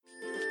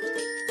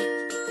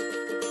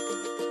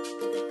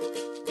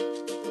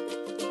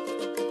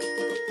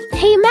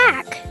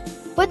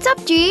What's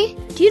up, G?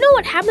 Do you know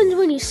what happens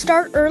when you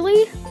start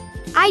early?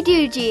 I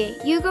do, G.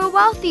 You go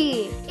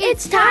wealthy.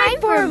 It's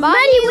time for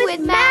Money with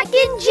Mac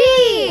and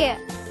G.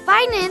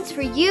 Finance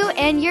for you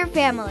and your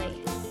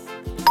family.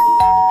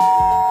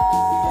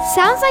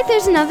 Sounds like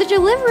there's another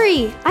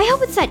delivery. I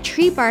hope it's that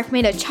tree bark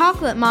made of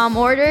chocolate Mom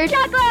ordered.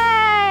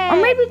 Chocolate!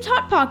 Or maybe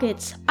Tot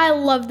Pockets. I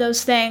love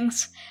those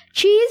things.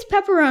 Cheese,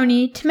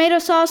 pepperoni, tomato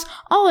sauce,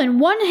 all in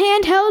one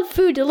handheld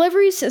food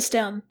delivery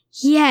system.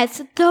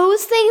 Yes,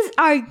 those things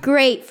are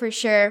great for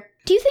sure.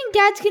 Do you think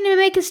Dad's gonna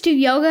make us do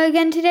yoga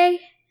again today?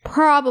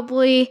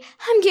 Probably.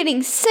 I'm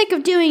getting sick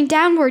of doing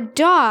downward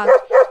dog.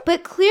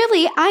 But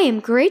clearly I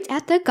am great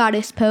at the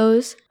goddess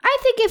pose. I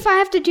think if I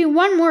have to do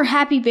one more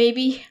happy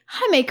baby,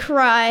 I may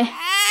cry.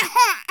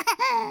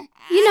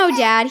 You know,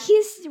 Dad,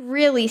 he's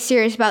really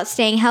serious about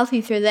staying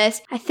healthy through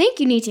this. I think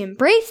you need to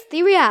embrace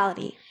the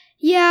reality.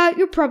 Yeah,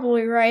 you're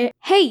probably right.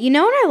 Hey, you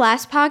know in our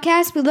last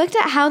podcast, we looked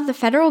at how the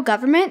federal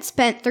government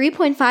spent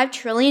 $3.5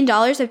 trillion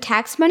of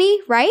tax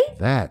money, right?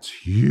 That's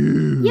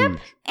huge. Yep,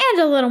 and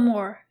a little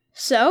more.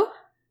 So?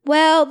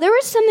 Well, there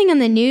was something on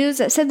the news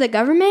that said the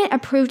government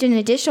approved an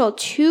additional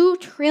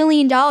 $2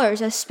 trillion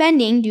of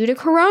spending due to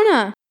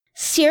Corona.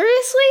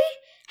 Seriously?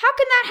 How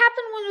can that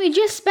happen when we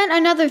just spent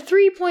another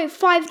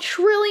 $3.5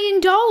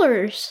 trillion?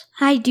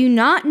 I do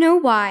not know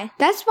why.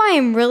 That's why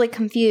I'm really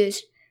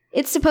confused.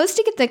 It's supposed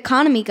to get the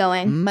economy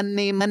going.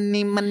 Money.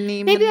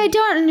 Maybe I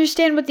don't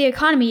understand what the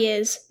economy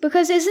is,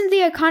 because isn't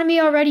the economy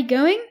already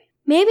going?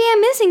 Maybe I'm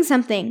missing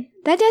something.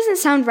 That doesn't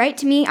sound right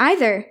to me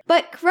either.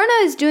 But Corona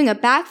is doing a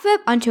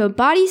backflip onto a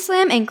body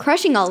slam and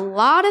crushing a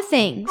lot of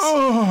things.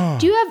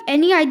 Do you have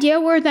any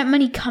idea where that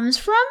money comes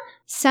from?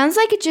 Sounds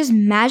like it just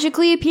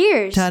magically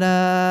appears.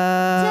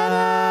 Ta-da!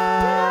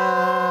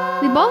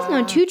 We both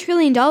know $2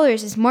 trillion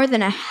is more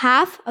than a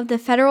half of the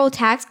federal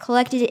tax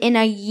collected in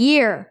a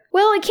year.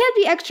 Well, it can't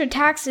be extra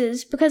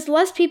taxes because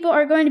less people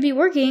are going to be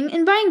working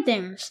and buying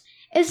things.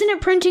 Isn't it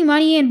printing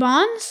money in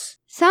bonds?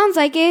 Sounds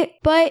like it,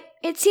 but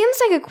it seems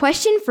like a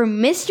question for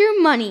Mr.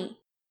 Money.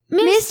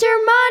 Mr.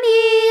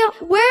 Money,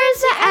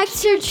 where's the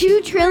extra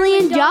 $2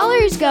 trillion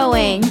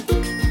going?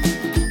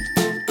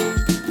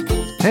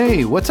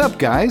 Hey, what's up,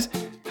 guys?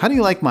 How do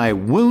you like my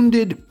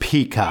wounded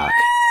peacock?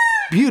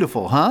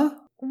 Beautiful, huh?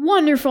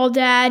 Wonderful,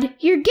 Dad.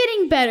 You're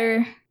getting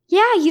better.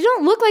 Yeah, you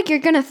don't look like you're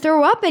gonna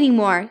throw up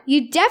anymore.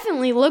 You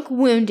definitely look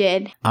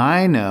wounded.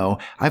 I know.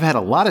 I've had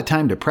a lot of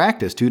time to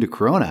practice due to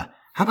Corona.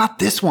 How about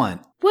this one?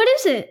 What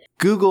is it?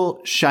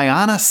 Google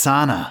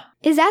Shanasana.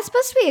 Is that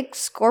supposed to be a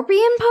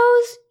scorpion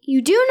pose?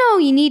 You do know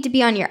you need to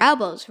be on your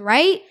elbows,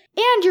 right?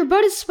 And your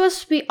butt is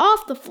supposed to be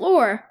off the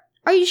floor.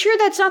 Are you sure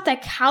that's not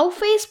that cow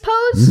face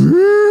pose?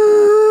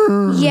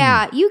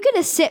 Yeah, you get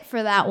a sit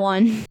for that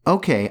one.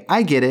 Okay,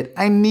 I get it.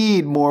 I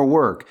need more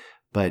work.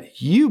 But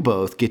you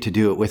both get to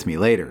do it with me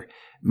later.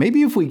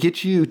 Maybe if we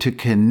get you to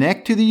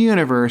connect to the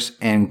universe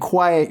and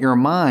quiet your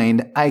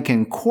mind, I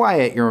can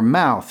quiet your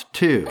mouth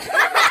too.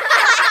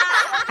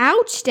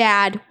 Ouch,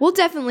 Dad. We'll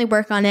definitely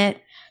work on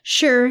it.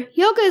 Sure,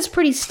 yoga is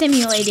pretty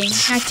stimulating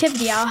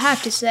activity, I'll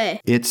have to say.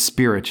 It's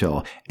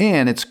spiritual,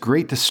 and it's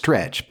great to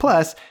stretch.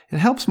 Plus, it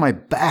helps my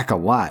back a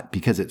lot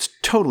because it's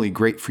totally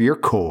great for your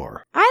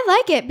core. I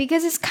like it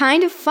because it's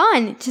kind of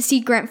fun to see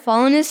Grant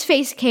fall on his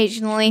face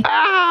occasionally.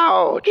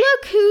 Ouch!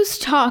 Look who's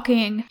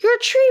talking. Your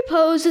tree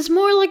pose is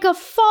more like a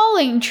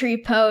falling tree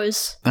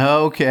pose.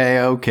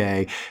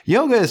 Okay.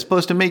 Yoga is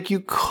supposed to make you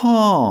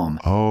calm.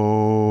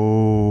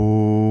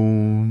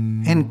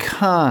 And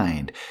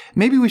kind.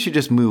 Maybe we should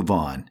just move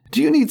on.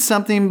 Do you need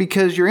something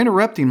because you're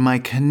interrupting my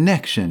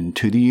connection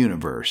to the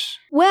universe?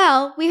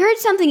 Well, we heard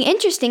something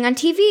interesting on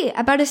TV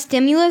about a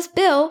stimulus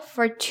bill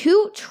for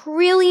 $2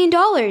 trillion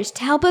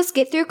to help us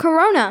get through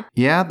Corona.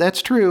 Yeah,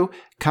 that's true.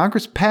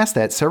 Congress passed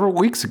that several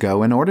weeks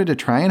ago in order to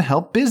try and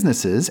help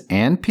businesses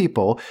and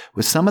people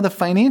with some of the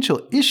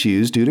financial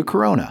issues due to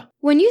Corona.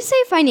 When you say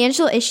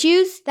financial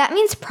issues, that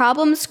means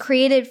problems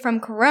created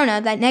from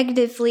Corona that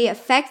negatively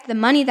affect the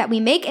money that we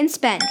make and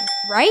spend,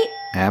 right?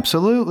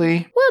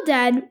 Absolutely. Well,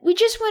 Dad, we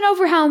just went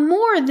over how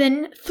more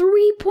than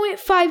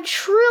 $3.5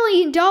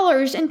 trillion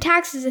in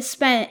taxes is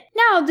spent.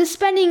 Now the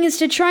spending is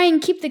to try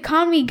and keep the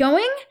economy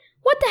going?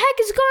 What the heck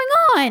is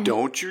going on?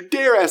 Don't you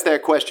dare ask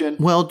that question.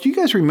 Well, do you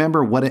guys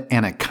remember what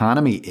an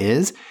economy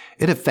is?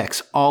 It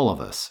affects all of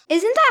us.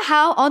 Isn't that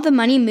how all the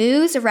money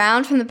moves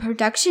around from the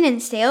production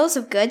and sales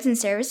of goods and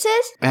services?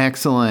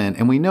 Excellent.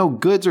 And we know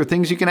goods are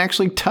things you can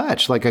actually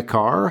touch, like a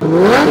car,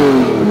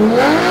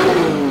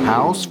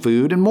 house,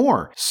 food, and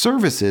more.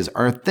 Services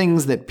are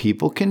things that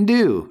people can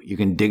do. You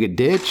can dig a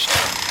ditch,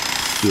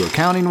 do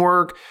accounting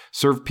work,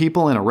 serve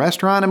people in a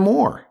restaurant, and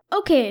more.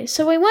 Okay,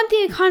 so we want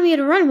the economy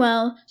to run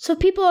well, so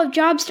people have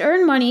jobs to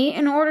earn money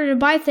in order to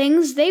buy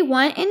things they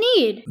want and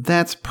need.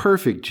 That's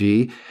perfect,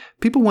 G.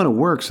 People want to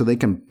work so they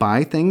can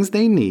buy things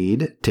they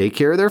need, take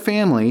care of their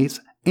families,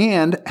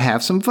 and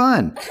have some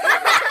fun.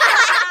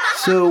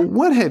 So,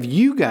 what have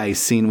you guys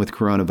seen with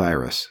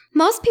coronavirus?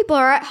 Most people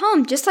are at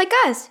home just like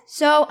us,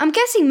 so I'm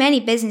guessing many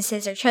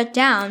businesses are shut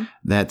down.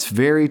 That's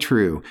very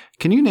true.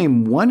 Can you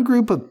name one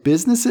group of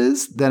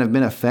businesses that have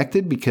been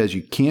affected because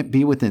you can't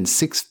be within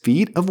 6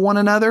 feet of one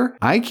another?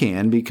 I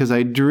can because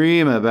I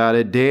dream about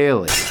it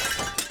daily.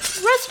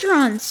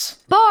 Restaurants.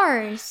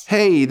 Bars.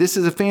 Hey, this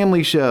is a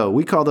family show.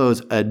 We call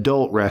those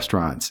adult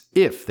restaurants,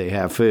 if they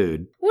have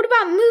food. What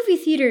about movie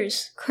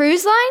theaters?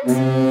 Cruise lines?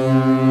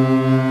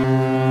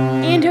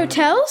 And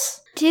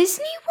hotels?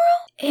 Disney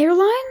World?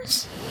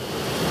 Airlines?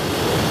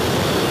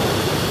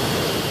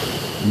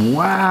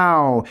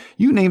 Wow,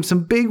 you named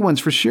some big ones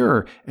for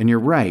sure. And you're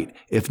right.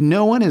 If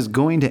no one is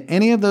going to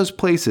any of those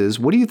places,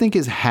 what do you think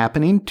is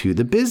happening to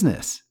the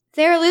business?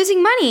 They're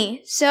losing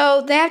money,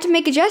 so they have to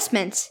make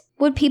adjustments.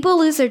 Would people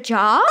lose their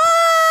jobs?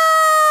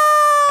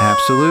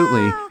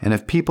 Absolutely. And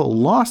if people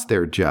lost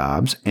their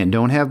jobs and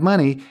don't have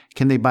money,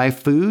 can they buy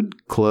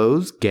food,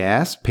 clothes,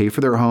 gas, pay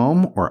for their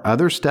home, or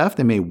other stuff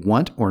they may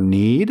want or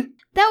need?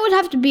 That would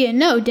have to be a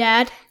no,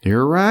 Dad.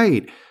 You're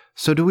right.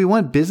 So do we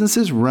want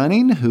businesses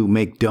running who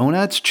make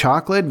donuts,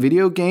 chocolate,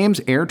 video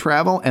games, air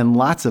travel, and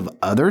lots of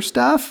other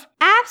stuff?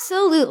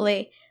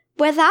 Absolutely.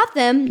 Without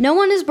them, no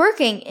one is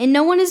working and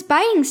no one is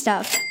buying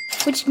stuff,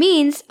 which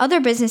means other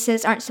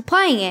businesses aren't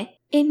supplying it.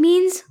 It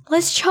means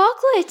less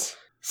chocolate.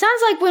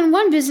 Sounds like when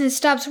one business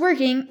stops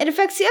working, it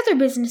affects the other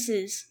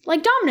businesses,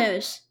 like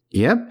Domino's.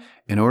 Yep.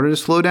 In order to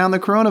slow down the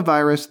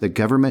coronavirus, the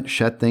government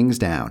shut things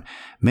down.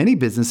 Many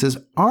businesses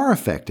are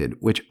affected,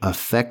 which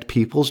affect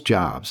people's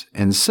jobs,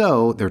 and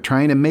so they're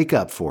trying to make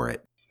up for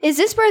it. Is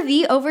this where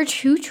the over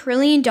 $2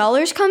 trillion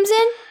comes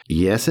in?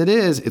 Yes, it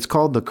is. It's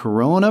called the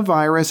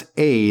Coronavirus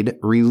Aid,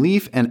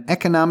 Relief, and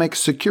Economic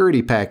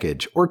Security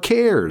Package, or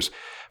CARES,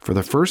 for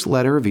the first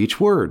letter of each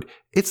word.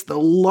 It's the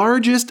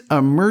largest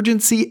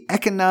emergency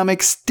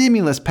economic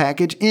stimulus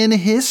package in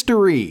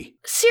history.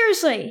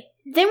 Seriously,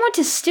 they want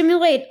to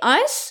stimulate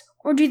us,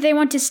 or do they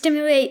want to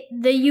stimulate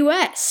the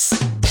U.S.?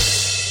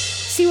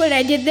 See what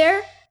I did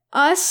there?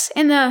 Us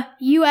and the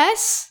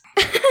U.S.?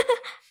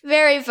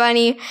 Very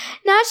funny.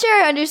 Not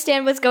sure I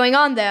understand what's going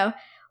on, though.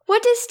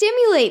 What does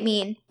stimulate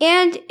mean?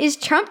 And is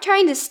Trump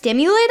trying to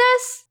stimulate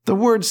us? The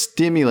word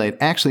stimulate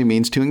actually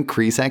means to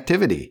increase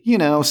activity. You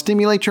know,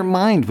 stimulate your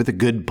mind with a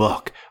good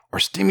book, or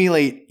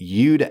stimulate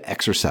you to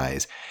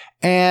exercise.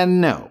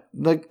 And no,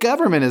 the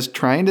government is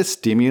trying to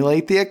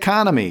stimulate the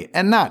economy,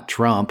 and not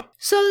Trump.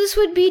 So this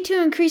would be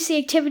to increase the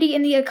activity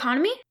in the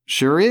economy?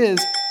 Sure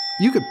is.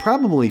 You could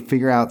probably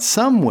figure out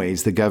some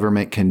ways the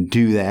government can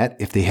do that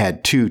if they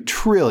had $2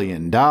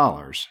 trillion.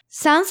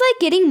 Sounds like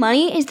getting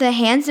money into the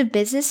hands of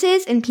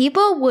businesses and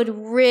people would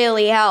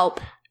really help.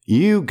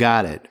 You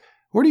got it.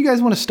 Where do you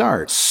guys want to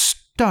start?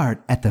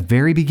 Start at the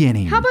very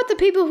beginning. How about the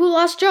people who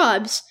lost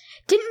jobs?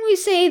 Didn't we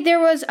say there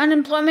was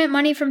unemployment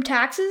money from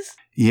taxes?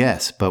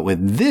 Yes, but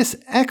with this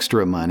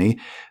extra money,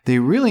 they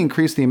really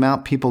increased the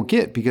amount people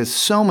get because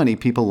so many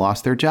people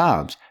lost their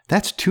jobs.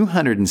 That's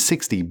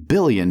 $260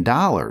 billion.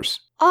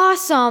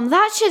 Awesome.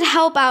 That should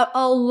help out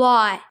a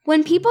lot.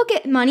 When people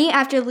get money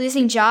after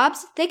losing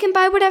jobs, they can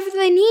buy whatever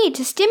they need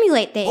to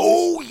stimulate things.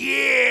 Oh,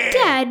 yeah!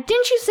 Dad,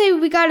 didn't you say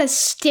we got a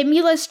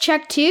stimulus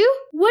check too?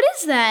 What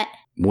is that?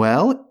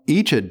 Well,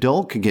 each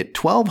adult could get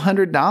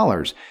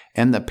 $1,200,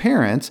 and the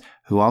parents,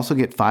 who also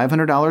get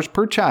 $500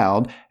 per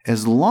child,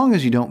 as long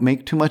as you don't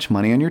make too much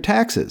money on your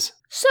taxes.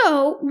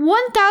 So,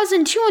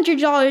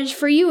 $1,200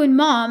 for you and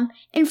Mom,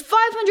 and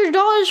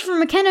 $500 for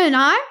McKenna and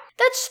I?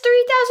 That's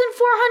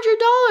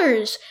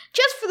 $3,400.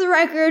 Just for the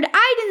record,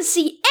 I didn't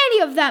see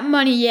any of that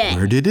money yet.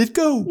 Where did it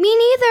go? Me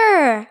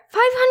neither.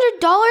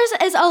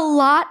 $500 is a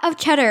lot of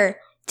cheddar.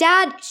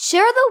 Dad,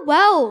 share the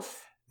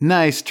wealth.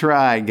 Nice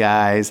try,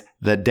 guys.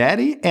 The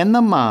daddy and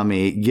the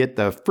mommy get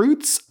the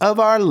fruits of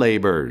our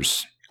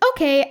labors.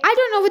 Okay, I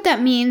don't know what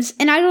that means,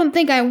 and I don't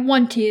think I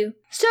want to.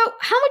 So,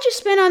 how much you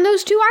spent on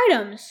those two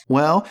items?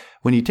 Well,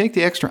 when you take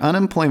the extra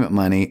unemployment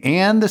money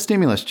and the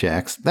stimulus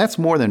checks, that's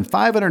more than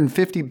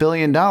 $550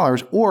 billion,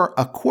 or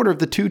a quarter of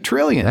the $2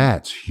 trillion.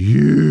 That's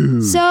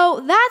huge.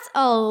 So, that's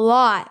a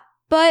lot.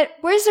 But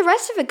where's the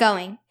rest of it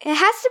going? It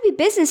has to be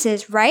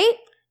businesses, right?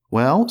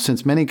 Well,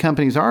 since many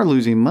companies are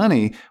losing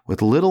money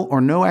with little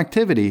or no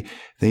activity,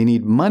 they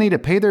need money to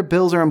pay their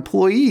bills or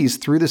employees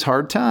through this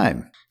hard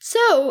time.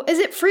 So, is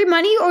it free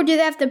money or do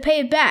they have to pay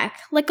it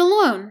back, like a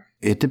loan?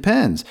 It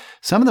depends.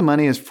 Some of the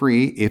money is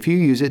free if you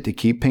use it to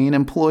keep paying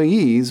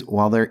employees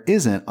while there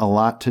isn't a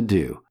lot to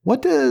do.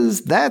 What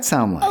does that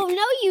sound like? Oh,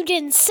 no, you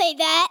didn't say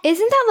that.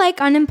 Isn't that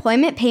like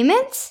unemployment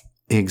payments?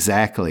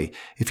 Exactly.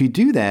 If you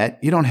do that,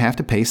 you don't have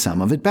to pay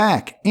some of it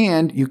back,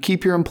 and you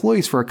keep your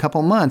employees for a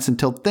couple months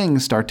until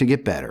things start to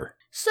get better.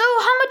 So,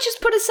 how much is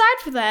put aside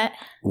for that?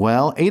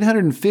 Well,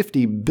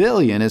 $850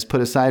 billion is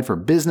put aside for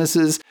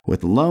businesses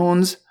with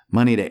loans,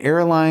 money to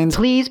airlines,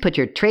 Please put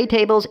your tray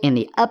tables in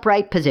the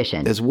upright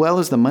position. as well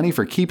as the money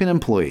for keeping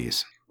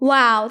employees.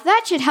 Wow,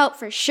 that should help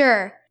for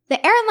sure.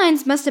 The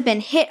airlines must have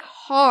been hit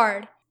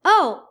hard.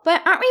 Oh,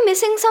 but aren't we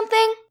missing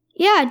something?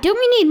 Yeah, don't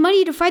we need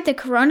money to fight the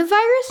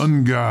coronavirus?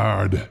 On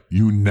guard,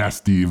 you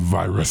nasty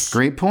virus.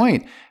 Great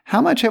point.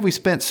 How much have we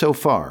spent so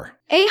far?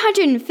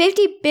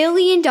 $850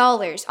 billion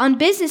on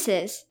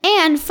businesses.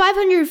 And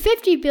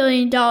 $550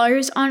 billion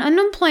on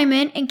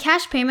unemployment and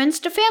cash payments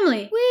to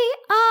family. We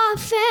are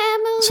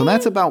family. So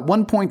that's about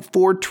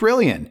 $1.4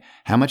 trillion.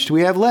 How much do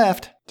we have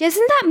left?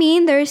 Doesn't that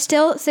mean there's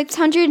still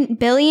 $600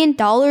 billion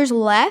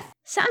left?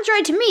 Sounds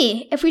right to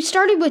me. If we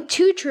started with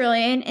 $2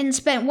 trillion and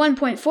spent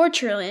 $1.4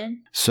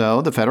 trillion.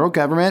 So the federal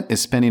government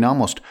is spending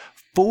almost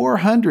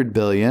 $400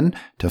 billion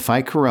to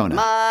fight corona.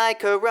 My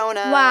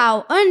corona.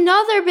 Wow,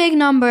 another big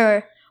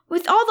number.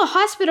 With all the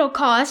hospital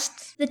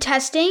costs, the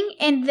testing,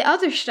 and the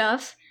other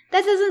stuff,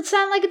 that doesn't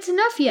sound like it's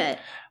enough yet.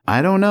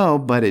 I don't know,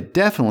 but it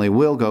definitely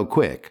will go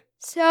quick.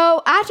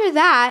 So after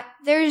that,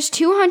 there's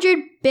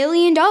 $200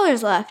 billion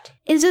left.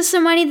 Is this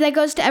the money that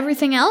goes to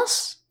everything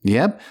else?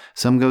 Yep,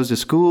 some goes to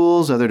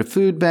schools, other to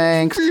food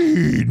banks,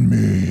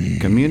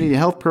 community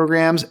health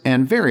programs,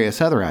 and various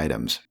other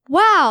items.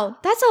 Wow,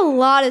 that's a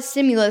lot of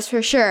stimulus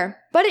for sure.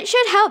 But it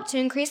should help to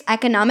increase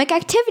economic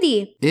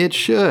activity. It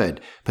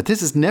should, but this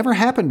has never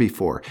happened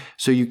before,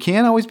 so you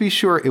can't always be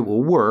sure it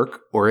will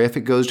work, or if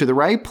it goes to the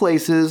right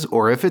places,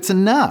 or if it's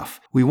enough.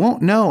 We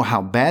won't know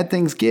how bad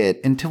things get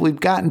until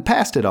we've gotten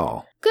past it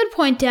all. Good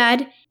point,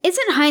 Dad.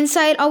 Isn't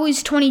hindsight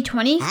always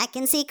 20/20? I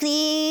can see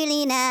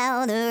clearly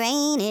now the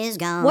rain is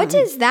gone. What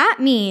does that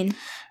mean?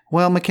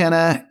 Well,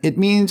 McKenna, it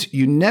means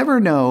you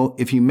never know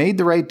if you made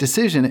the right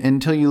decision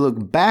until you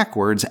look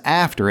backwards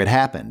after it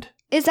happened.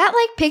 Is that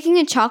like picking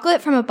a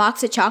chocolate from a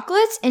box of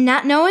chocolates and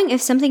not knowing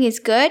if something is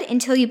good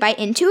until you bite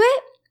into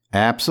it?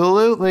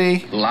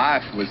 Absolutely.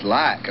 Life was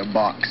like a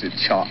box of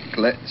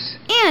chocolates.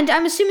 And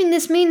I'm assuming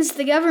this means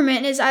the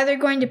government is either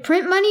going to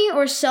print money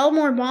or sell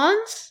more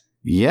bonds?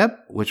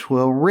 Yep, which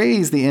will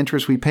raise the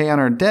interest we pay on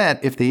our debt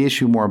if they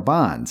issue more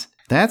bonds.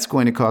 That's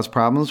going to cause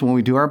problems when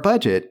we do our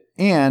budget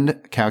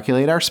and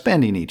calculate our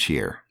spending each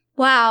year.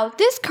 Wow,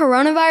 this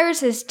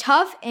coronavirus is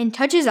tough and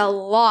touches a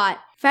lot.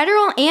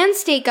 Federal and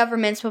state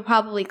governments will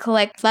probably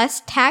collect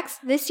less tax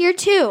this year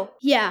too.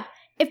 Yeah.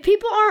 If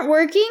people aren't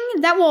working,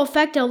 that will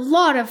affect a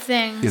lot of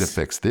things. It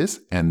affects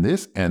this and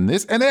this and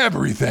this and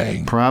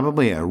everything.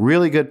 Probably a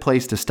really good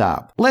place to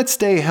stop. Let's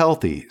stay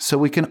healthy so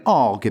we can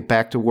all get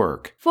back to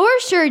work. For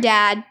sure,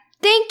 Dad.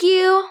 Thank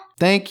you.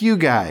 Thank you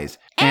guys.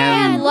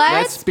 And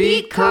let's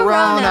beat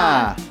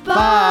Corona.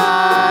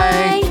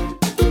 Bye.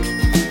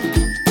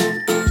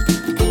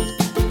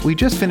 We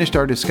just finished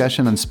our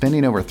discussion on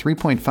spending over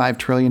 $3.5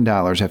 trillion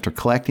after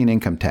collecting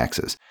income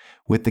taxes.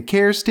 With the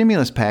CARES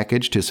stimulus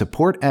package to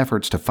support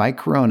efforts to fight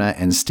corona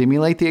and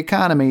stimulate the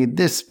economy,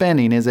 this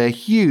spending is a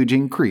huge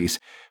increase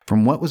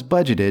from what was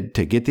budgeted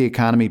to get the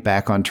economy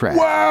back on track.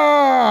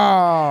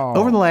 Wow!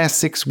 Over the last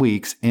 6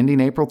 weeks, ending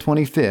April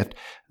 25th,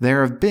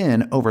 there have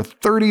been over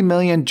 30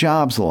 million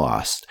jobs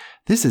lost.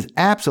 This is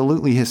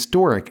absolutely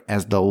historic,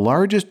 as the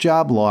largest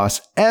job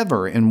loss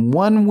ever in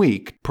 1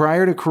 week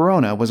prior to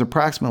Corona was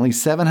approximately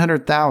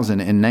 700,000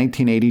 in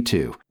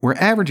 1982. We're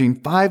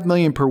averaging 5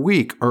 million per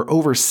week, or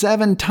over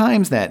 7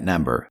 times that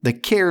number. The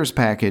CARES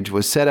package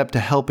was set up to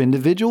help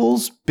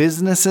individuals,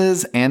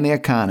 businesses, and the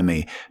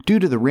economy due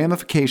to the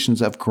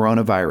ramifications of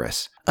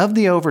coronavirus. Of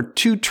the over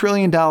 $2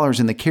 trillion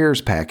in the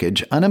CARES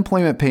package,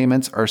 unemployment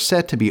payments are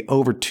set to be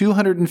over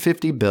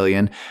 $250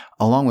 billion,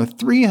 along with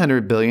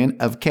 $300 billion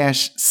of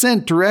cash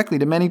sent directly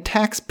to many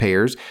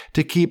taxpayers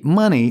to keep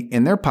money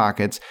in their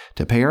pockets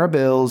to pay our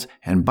bills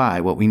and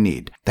buy what we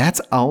need.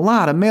 That's a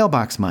lot of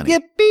mailbox money.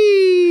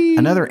 Yippee!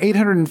 Another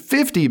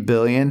 $850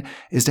 billion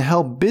is to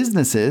help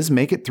businesses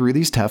make it through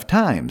these tough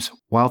times,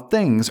 while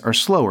things are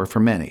slower for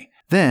many.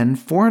 Then,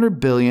 $400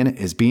 billion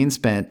is being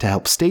spent to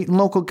help state and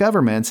local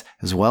governments,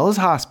 as well as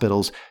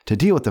hospitals, to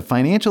deal with the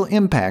financial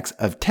impacts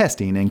of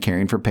testing and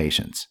caring for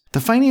patients. The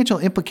financial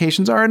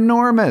implications are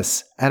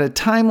enormous. At a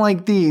time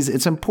like these,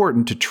 it's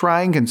important to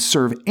try and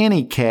conserve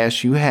any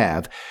cash you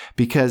have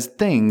because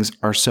things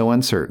are so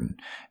uncertain.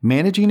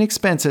 Managing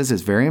expenses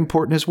is very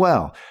important as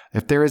well.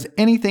 If there is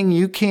anything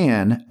you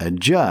can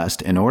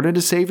adjust in order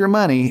to save your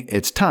money,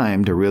 it's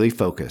time to really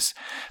focus.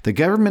 The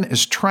government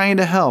is trying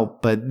to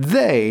help, but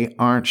they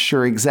aren't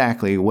sure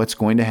exactly what's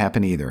going to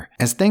happen either.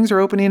 As things are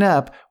opening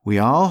up, we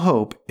all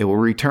hope it will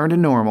return to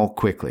normal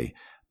quickly.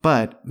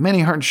 But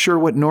many aren't sure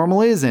what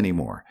normal is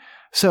anymore.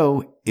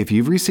 So, if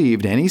you've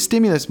received any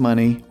stimulus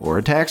money or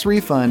a tax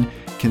refund,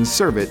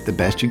 conserve it the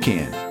best you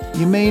can.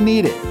 You may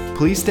need it.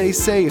 Please stay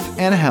safe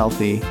and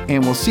healthy,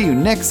 and we'll see you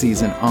next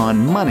season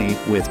on Money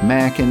with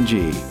Mac and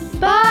G.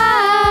 Bye.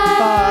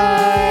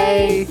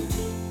 Bye!